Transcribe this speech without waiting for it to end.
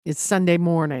It's Sunday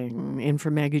morning. In for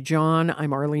Maggie John,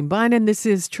 I'm Arlene Bynon. This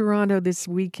is Toronto This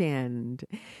Weekend.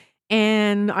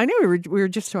 And I know we were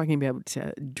just talking about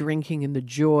drinking and the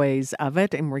joys of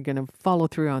it, and we're going to follow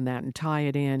through on that and tie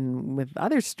it in with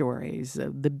other stories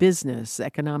of the business,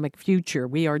 economic future.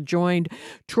 We are joined,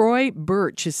 Troy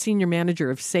Burtch is Senior Manager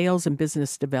of Sales and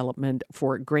Business Development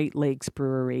for Great Lakes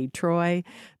Brewery. Troy,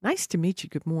 nice to meet you.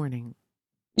 Good morning.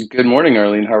 Good morning,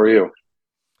 Arlene. How are you?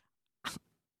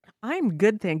 I'm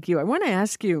good, thank you. I want to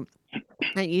ask you,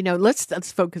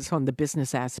 let's focus on the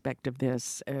business aspect of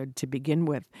this to begin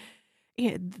with.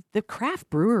 The craft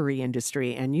brewery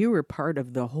industry, and you were part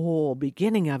of the whole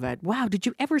beginning of it. Wow, did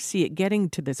you ever see it getting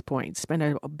to this point? Spent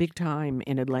a big time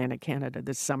in Atlantic Canada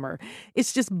this summer.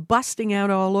 It's just busting out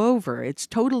all over. It's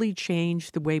totally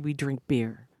changed the way we drink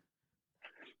beer.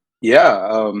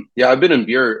 Yeah. I've been in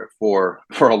beer for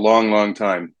a long, long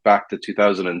time, back to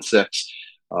 2006.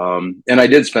 And I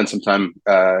did spend some time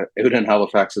out in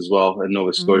Halifax as well, in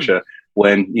Nova Mm. Scotia,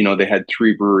 when they had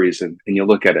three breweries, and you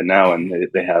look at it now, and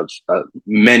they have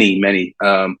many, many,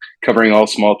 covering all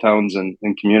small towns and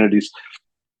communities.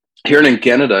 Here in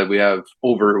Canada, we have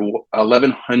over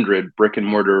 1,100 brick and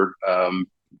mortar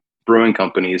brewing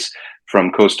companies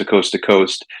from coast to coast to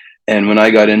coast. And when I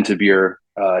got into beer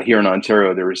here in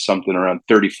Ontario, there was something around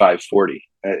 35, 40.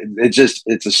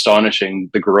 It's astonishing,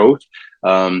 the growth.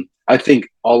 I think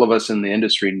all of us in the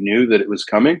industry knew that it was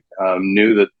coming,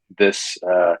 knew that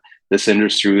this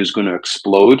industry was going to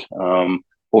explode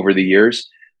over the years.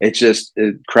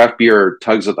 Craft beer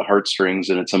tugs at the heartstrings,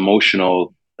 and it's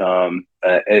emotional.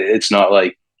 It's not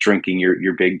like drinking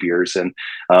your big beers. And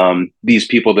these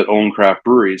people that own craft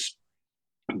breweries,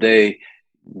 they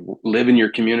live in your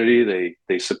community.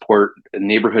 They support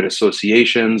neighborhood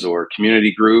associations or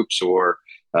community groups or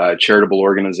charitable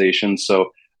organizations.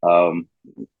 So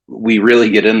we really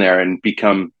get in there and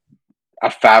become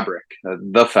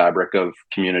the fabric of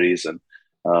communities.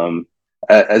 And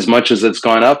as much as it's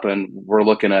gone up, and we're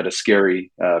looking at a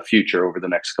scary future over the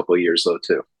next couple of years, though,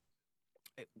 too.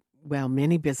 Well,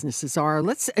 many businesses are.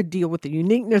 Let's deal with the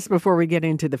uniqueness before we get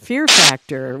into the fear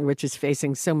factor, which is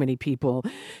facing so many people.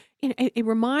 It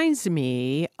reminds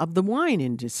me of the wine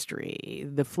industry,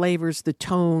 the flavors, the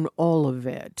tone, all of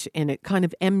it. And it kind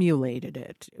of emulated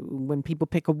it. When people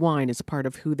pick a wine as part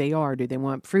of who they are, do they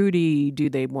want fruity?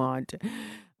 Do they want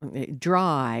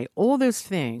dry? All those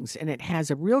things. And it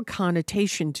has a real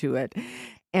connotation to it.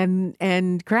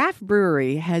 And craft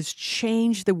brewery has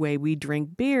changed the way we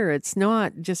drink beer. It's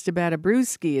not just about a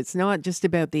brewski. It's not just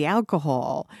about the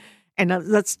alcohol. And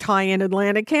let's tie in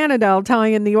Atlantic Canada. I'll tie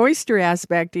in the oyster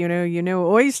aspect.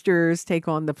 Oysters take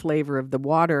on the flavor of the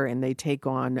water, and they take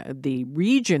on the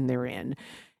region they're in.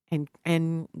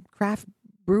 And craft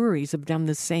breweries have done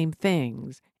the same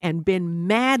things and been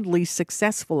madly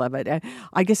successful of it.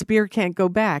 I guess beer can't go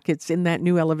back. It's in that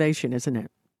new elevation, isn't it?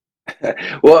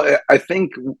 Well, I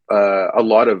think a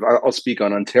lot of, I'll speak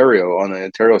on Ontario, on the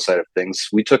Ontario side of things.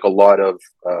 We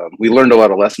learned a lot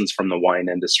of lessons from the wine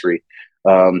industry.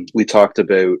 We talked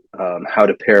about how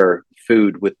to pair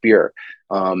food with beer.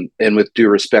 And with due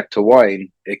respect to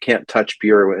wine, it can't touch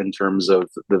beer in terms of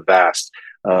the vast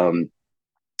um,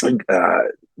 uh,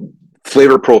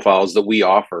 flavor profiles that we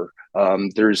offer.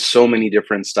 There's so many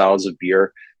different styles of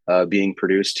beer being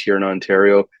produced here in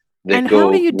Ontario that And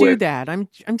how do go you do with. that? I'm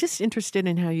just interested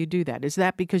in how you do that. Is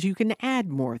that because you can add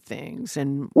more things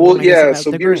and Well, wine is yeah. about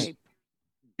So the grape?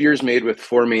 beer's made with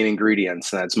four main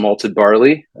ingredients. And that's malted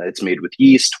barley. It's made with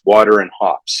yeast, water, and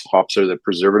hops. Hops are the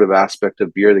preservative aspect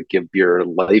of beer that give beer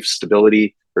life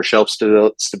stability or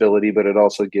stability, but it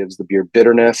also gives the beer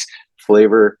bitterness,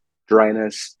 flavor,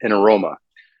 dryness, and aroma.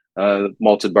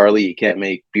 Malted barley, you can't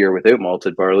make beer without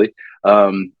malted barley.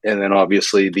 And then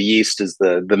obviously the yeast is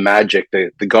the magic, the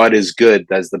God is good,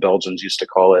 as the Belgians used to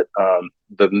call it,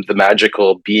 the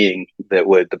magical being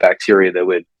the bacteria that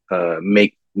would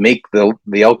make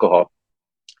the alcohol.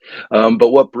 But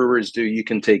what brewers do, you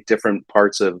can take different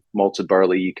parts of malted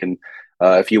barley. You can,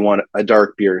 if you want a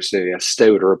dark beer, say a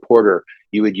stout or a porter,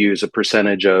 you would use a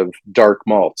percentage of dark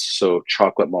malts, so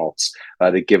chocolate malts,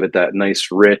 that give it that nice,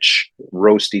 rich,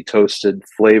 roasty, toasted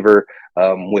flavor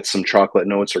with some chocolate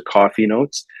notes or coffee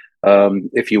notes.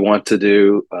 If you want to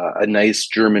do a nice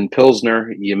German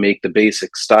Pilsner, you make the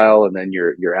basic style, and then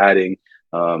you're adding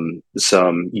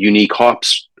some unique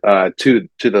hops to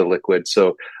the liquid.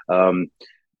 So um,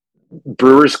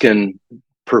 brewers can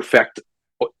perfect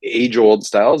age old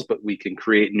styles, but we can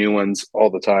create new ones all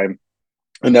the time.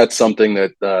 And that's something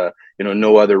that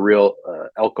no other real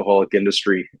alcoholic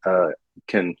industry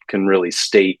can really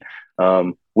state.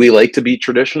 We like to be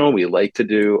traditional. We like to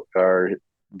do the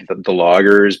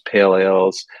lagers, pale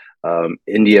ales,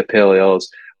 India Pale Ales.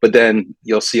 But then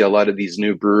you'll see a lot of these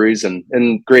new breweries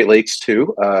and Great Lakes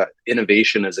too.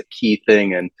 Innovation is a key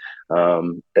thing, and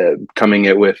coming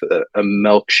it with a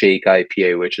milkshake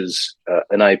IPA, which is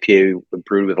an IPA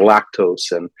brewed with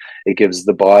lactose, and it gives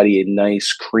the body a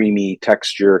nice creamy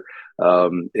texture.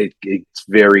 It's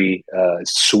very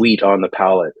sweet on the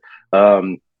palate.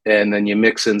 And then you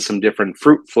mix in some different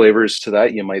fruit flavors to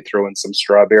that. You might throw in some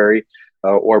strawberry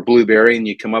or blueberry, and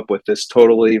you come up with this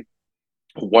totally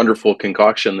wonderful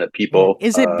concoction that people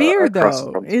is it beer across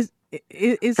though? the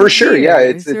Is for it sure, beer? yeah.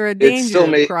 Is there a It's still danger of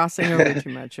made. crossing over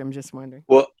too much? I'm just wondering.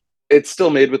 Well, it's still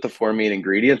made with the four main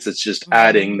ingredients. It's just Hmm.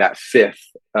 adding that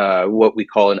fifth, what we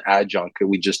call an adjunct.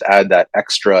 We just add that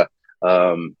extra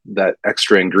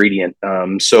ingredient.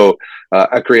 So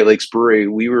at Great Lakes Brewery,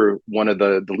 we were one of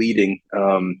the leading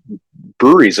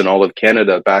breweries in all of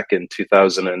Canada back in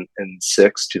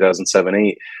 2006, 2007,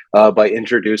 8, by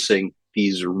introducing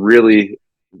these really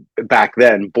back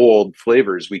then bold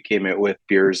flavors. We came out with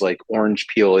beers like orange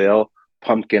peel ale,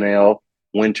 pumpkin ale,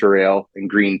 winter ale, and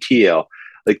green tea ale.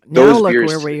 Like Now those look beers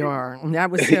where we today, are. And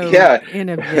that was so yeah.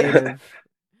 innovative.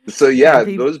 So And yeah,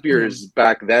 people, those yeah. beers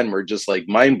back then were just like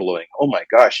mind blowing. Oh my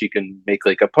gosh, you can make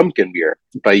like a pumpkin beer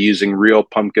by using real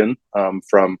pumpkin.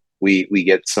 From we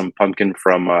get some pumpkin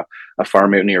from a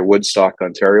farm out near Woodstock,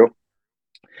 Ontario.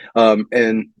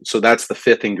 And so that's the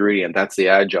fifth ingredient. That's the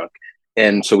adjunct.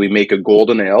 And so we make a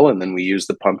golden ale, and then we use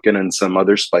the pumpkin and some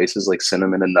other spices like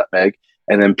cinnamon and nutmeg.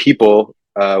 And then people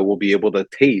will be able to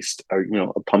taste,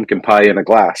 a pumpkin pie in a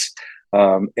glass.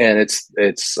 And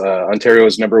it's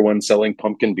Ontario's number one selling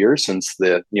pumpkin beer since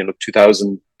the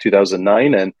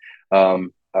 2009, and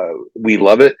we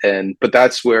love it. But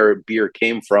that's where beer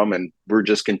came from, and we're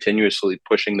just continuously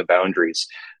pushing the boundaries.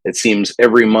 It seems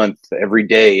every month, every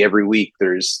day, every week,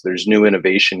 there's new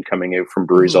innovation coming out from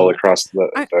breweries all Mhm. across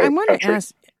I the want to country.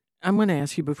 ask. I'm going to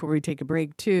ask you before we take a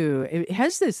break too.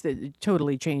 Has this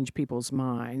totally changed people's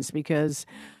minds? Because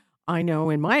I know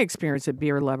in my experience at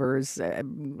beer lovers,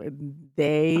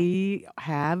 they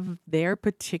have their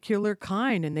particular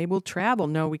kind, and they will travel.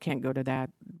 No, we can't go to that.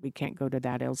 We can't go to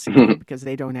that LCBO because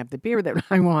they don't have the beer that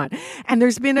I want. And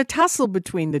there's been a tussle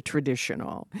between the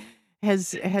traditional.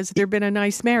 Has there been a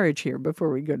nice marriage here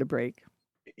before we go to break?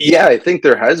 Yeah, I think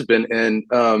there has been, and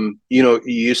you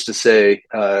used to say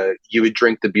you would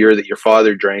drink the beer that your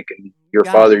father drank, and your Got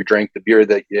it. father drank the beer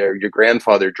that your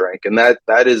grandfather drank, and that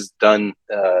is done.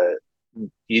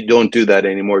 You don't do that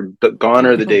anymore. Gone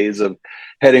are the No. days of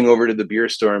heading over to the beer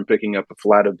store and picking up a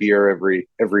flat of beer every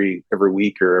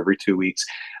week or every 2 weeks.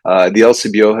 The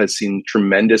LCBO has seen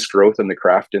tremendous growth in the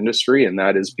craft industry, and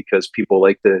that is because people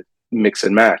like to mix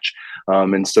and match.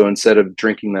 And so instead of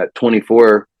drinking that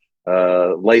 24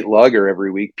 light lager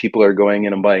every week, people are going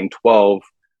in and buying 12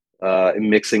 and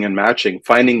mixing and matching,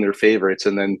 finding their favorites.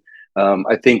 And then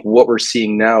I think what we're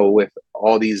seeing now with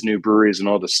all these new breweries and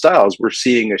all the styles, we're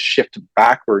seeing a shift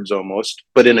backwards almost,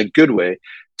 but in a good way,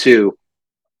 to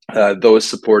those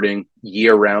supporting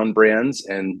year-round brands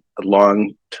and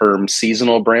long-term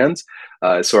seasonal brands.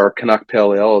 So our Canuck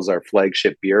Pale Ale is our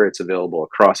flagship beer. It's available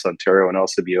across Ontario and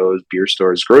LCBOs, beer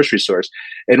stores, grocery stores.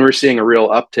 And we're seeing a real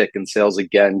uptick in sales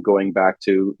again, going back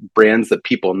to brands that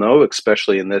people know,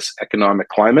 especially in this economic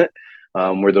climate,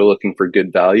 where they're looking for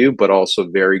good value, but also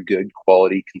very good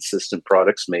quality, consistent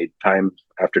products made time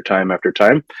after time after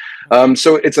time.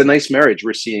 So it's a nice marriage.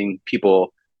 We're seeing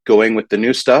people going with the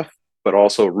new stuff, but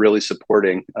also really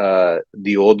supporting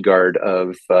the old guard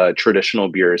of traditional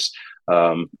beers,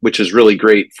 which is really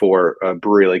great for a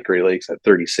brewery like Great Lakes at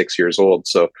 36 years old.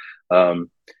 So,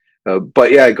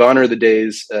 but yeah, gone are the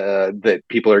days that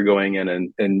people are going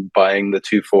in and buying the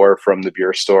 2-4 from the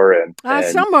beer store and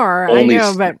Some are, I only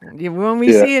know, but when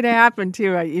we yeah. see it happen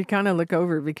too, you kind of look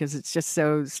over because it's just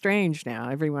so strange now.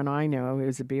 Everyone I know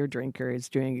who's a beer drinker is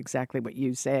doing exactly what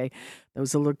you say.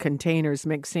 Those little containers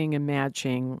mixing and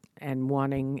matching and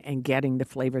wanting and getting the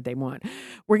flavor they want.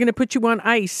 We're going to put you on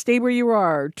ice. Stay where you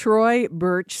are. Troy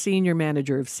Burtch, Senior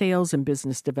Manager of Sales and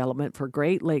Business Development for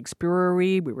Great Lakes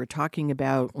Brewery. We were talking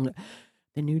about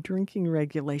the new drinking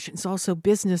regulations, also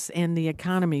business and the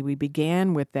economy. We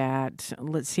began with that.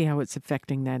 Let's see how it's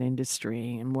affecting that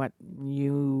industry and what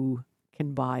you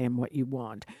can buy and what you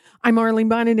want. I'm Arlene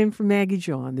Bynon in for Maggie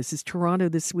John. This is Toronto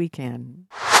This Weekend.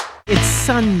 It's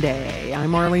Sunday.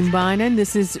 I'm Arlene Bynon.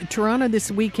 This is Toronto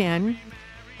This Weekend.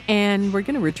 And we're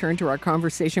going to return to our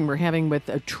conversation we're having with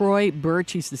Troy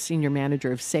Burtch. He's the Senior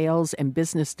Manager of Sales and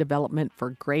Business Development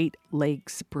for Great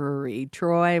Lakes Brewery.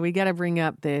 Troy, we got to bring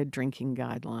up the drinking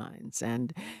guidelines.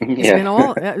 And it's been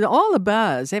Yeah. all a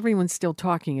buzz. Everyone's still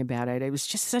talking about it. It was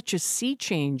just such a sea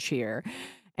change here.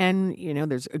 And,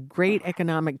 there's a great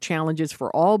economic challenges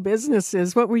for all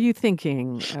businesses. What were you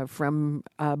thinking from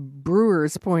a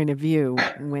brewer's point of view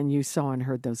when you saw and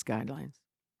heard those guidelines?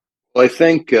 Well, I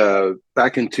think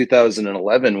back in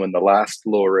 2011, when the last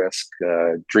low risk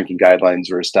drinking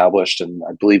guidelines were established, and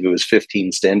I believe it was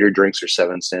 15 standard drinks or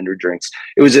 7 standard drinks,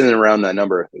 it was in and around that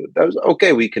number. That was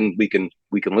okay. We can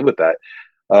live with that.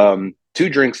 2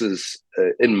 drinks is,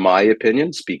 in my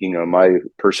opinion, speaking on my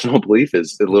personal belief,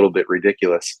 is a little bit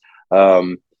ridiculous.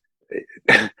 Um,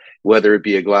 Whether it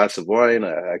be a glass of wine,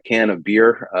 a can of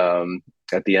beer,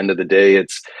 at the end of the day,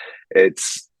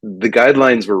 it's the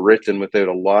guidelines were written without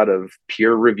a lot of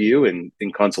peer review and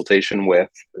in consultation with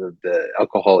the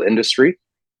alcohol industry.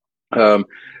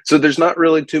 So there's not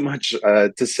really too much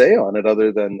to say on it,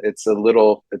 other than it's a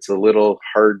little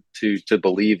hard to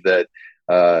believe that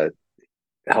uh,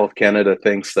 Health Canada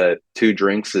thinks that 2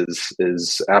 drinks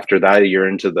is after that you're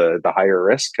into the higher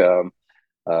risk.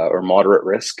 Or moderate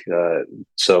risk.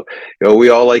 So, we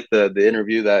all like the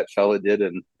interview that fella did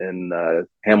in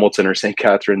Hamilton or St.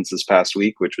 Catharines this past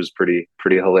week, which was pretty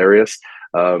hilarious.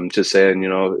 Just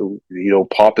saying,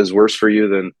 pop is worse for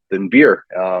you than beer.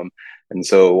 And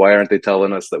so, why aren't they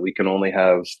telling us that we can only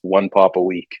have 1 pop a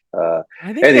week? I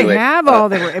think they Anyway, have all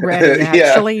the ready, yeah,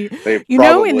 actually. they In the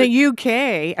probably.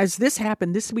 UK, as this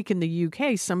happened this week in the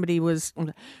UK, somebody was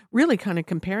really kind of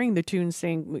comparing the two and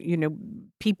saying,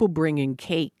 people bring in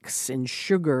cakes and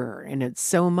sugar, and it's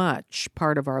so much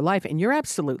part of our life. And you're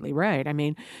absolutely right. I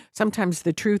mean, sometimes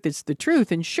the truth is the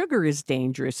truth, and sugar is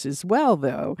dangerous as well,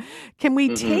 though. Can we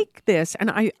Mhm. take this? And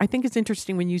I think it's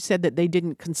interesting when you said that they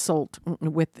didn't consult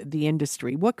with the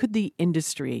industry. What could the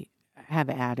industry have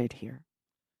added here?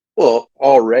 Well,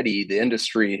 already the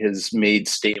industry has made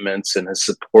statements and has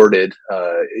supported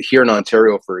here in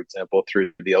Ontario, for example,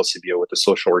 through the LCBO with the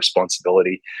social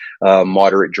responsibility,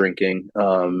 moderate drinking.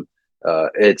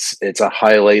 It's a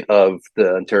highlight of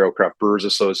the Ontario Craft Brewers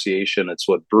Association. It's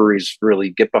what breweries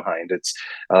really get behind. It's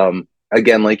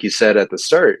again, like you said at the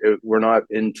start, we're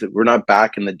not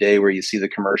back in the day where you see the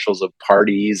commercials of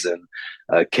parties and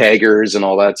keggers and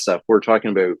all that stuff. We're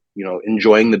talking about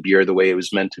enjoying the beer the way it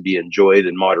was meant to be enjoyed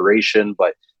in moderation,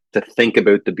 but to think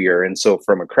about the beer. And so,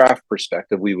 from a craft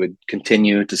perspective, we would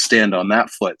continue to stand on that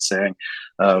foot, saying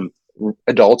um,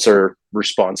 adults are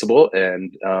responsible,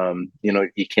 and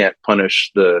you can't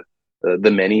punish the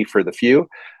many for the few.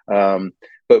 Um,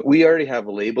 but we already have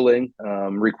labeling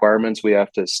requirements. We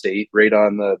have to state right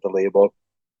on the label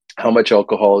how much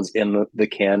alcohol is in the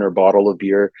can or bottle of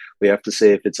beer. We have to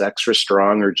say if it's extra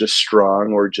strong or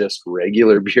just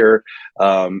regular beer.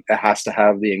 It has to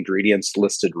have the ingredients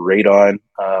listed right on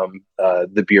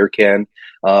the beer can.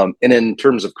 And in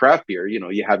terms of craft beer,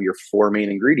 you have your 4 main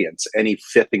ingredients. Any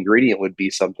fifth ingredient would be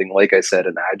something, like I said,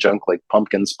 an adjunct like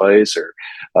pumpkin spice or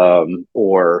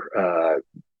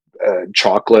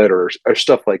chocolate or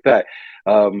stuff like that.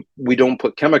 We don't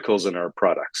put chemicals in our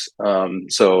products.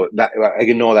 So that I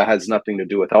know that has nothing to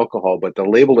do with alcohol, but the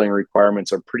labeling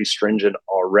requirements are pretty stringent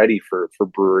already for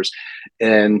brewers.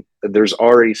 And there's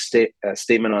already a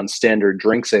statement on standard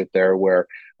drinks out there where,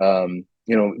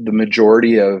 the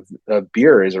majority of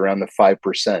beer is around the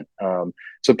 5%.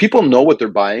 So people know what they're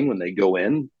buying when they go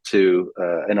in to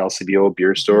an LCBO, a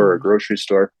beer store or a Mhm. grocery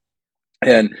store,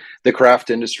 and the craft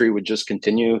industry would just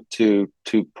continue to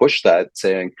push that,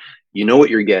 saying, what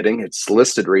you're getting. It's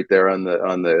listed right there on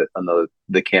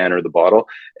the can or the bottle,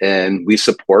 and we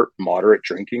support moderate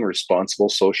drinking, responsible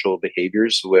social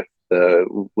behaviors with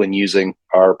when using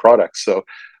our products. So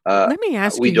uh, Let me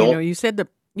ask we you, don't. you said the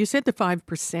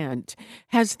 5%.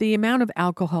 Has the amount of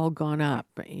alcohol gone up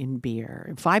in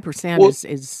beer? 5% Well,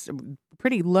 is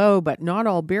pretty low, but not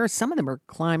all beers. Some of them are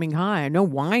climbing high. I know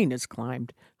wine has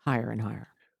climbed higher and higher.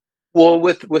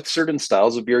 with certain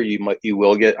styles of beer, you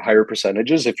will get higher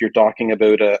percentages. If you're talking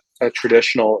about a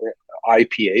traditional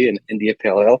IPA and India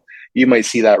Pale Ale, you might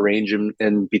see that range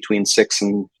in between 6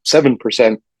 and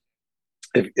 7%.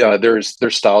 If, there's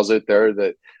styles out there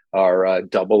that are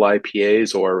double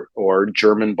IPAs or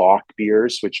German Bock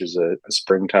beers, which is a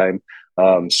springtime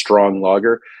strong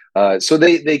lager. So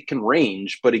they can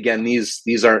range, but again,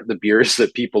 these aren't the beers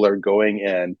that people are going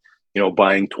and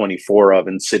buying 24 of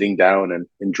and sitting down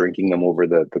and drinking them over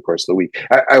the course of the week.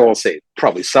 I won't say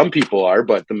probably some people are,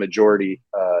 but the majority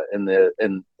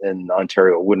in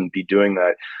Ontario wouldn't be doing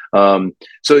that.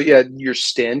 So yeah, your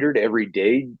standard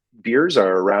everyday beers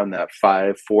are around that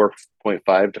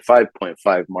 4.5 to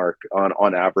 5.5 mark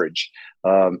on average.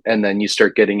 And then you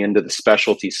start getting into the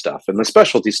specialty stuff, and the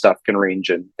specialty stuff can range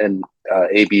in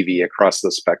ABV across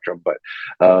the spectrum. But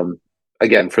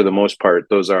again, for the most part,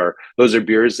 those are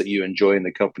beers that you enjoy in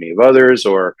the company of others,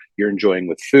 or you're enjoying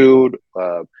with food.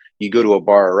 You go to a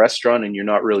bar or restaurant, and you're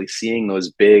not really seeing those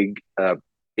big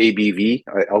ABV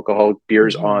alcoholic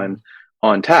beers Mm-hmm.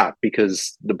 on tap,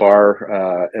 because the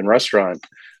bar and restaurant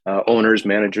owners,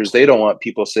 managers, they don't want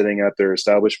people sitting at their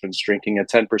establishments drinking a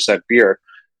 10% beer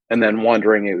and then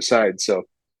wandering outside. So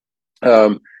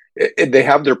um, they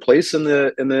have their place in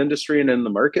the industry and in the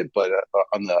market, but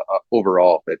on the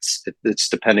overall, it's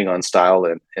depending on style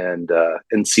and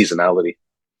seasonality.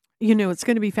 It's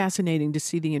going to be fascinating to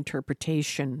see the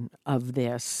interpretation of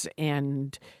this,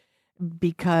 and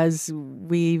because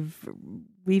we've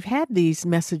had these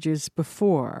messages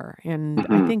before, and I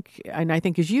Mm-hmm. think and I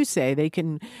think as you say,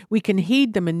 we can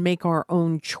heed them and make our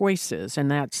own choices,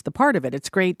 and that's the part of it. It's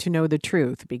great to know the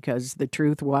truth, because the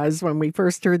truth was, when we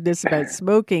first heard this about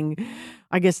smoking,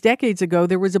 I guess decades ago,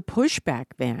 there was a pushback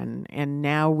then, and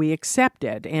now we accept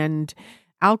it. And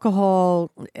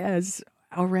alcohol, as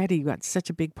already got such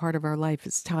a big part of our life,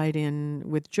 is tied in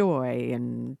with joy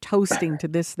and toasting to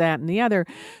this, that, and the other.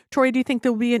 Troy, do you think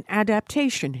there'll be an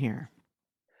adaptation here?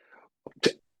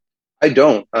 I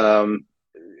don't.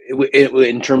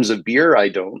 In terms of beer, I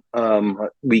don't.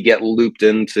 We get looped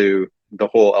into the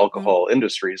whole Mm, alcohol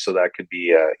industry, so that could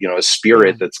be a yeah.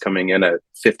 spirit that's coming in at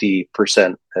 50%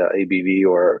 ABV,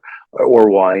 or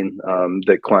wine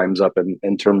that climbs up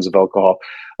in terms of alcohol.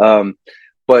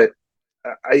 But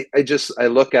I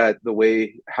look at the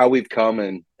way how we've come,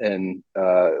 and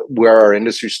where our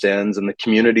industry stands and the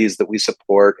communities that we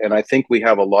support, and I think we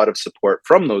have a lot of support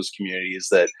from those communities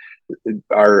that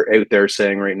are out there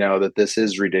saying right now that this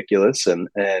is ridiculous, and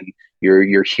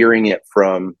you're hearing it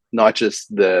from not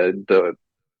just the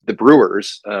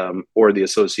brewers or the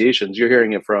associations. You're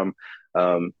hearing it from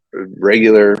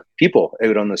regular people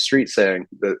out on the street saying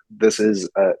that this is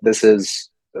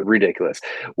ridiculous.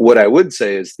 What I would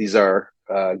say is these are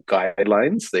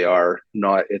guidelines. They are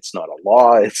not. It's not a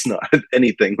law. It's not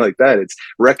anything like that. It's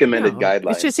recommended No, it's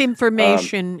guidelines. just Um,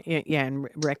 information, yeah, and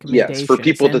yes, for recommendations.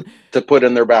 people to put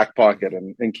in their back pocket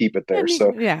and keep it there.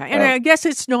 So Yeah, and um, I guess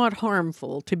it's not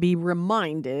harmful to be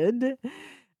reminded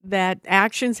that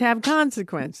actions have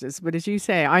consequences. But as you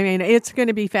say, I mean, it's going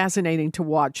to be fascinating to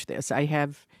watch this.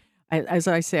 As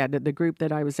I said, the group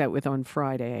that I was out with on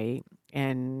Friday,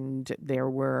 and there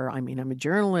were, I mean, I'm a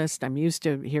journalist. I'm used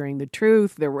to hearing the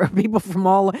truth. There were people from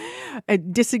all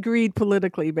disagreed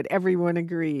politically, but everyone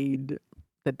agreed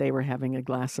that they were having a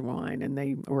glass of wine and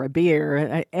they or a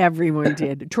beer. Everyone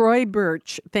did. Troy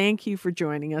Burtch, thank you for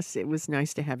joining us. It was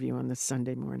nice to have you on this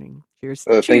Sunday morning. Cheers.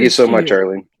 thank you Cheers so to much, you.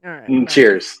 Arlene. All right. Bye.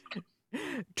 Cheers.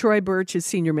 Troy Burtch is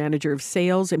Senior Manager of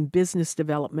Sales and Business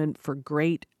Development for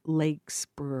Great Lakes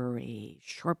Brewery.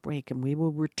 Short break and we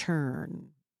will return.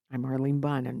 I'm Arlene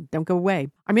Bynon. Don't go away.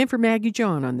 I'm in for Maggie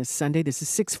John on this Sunday. This is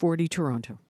 640 Toronto.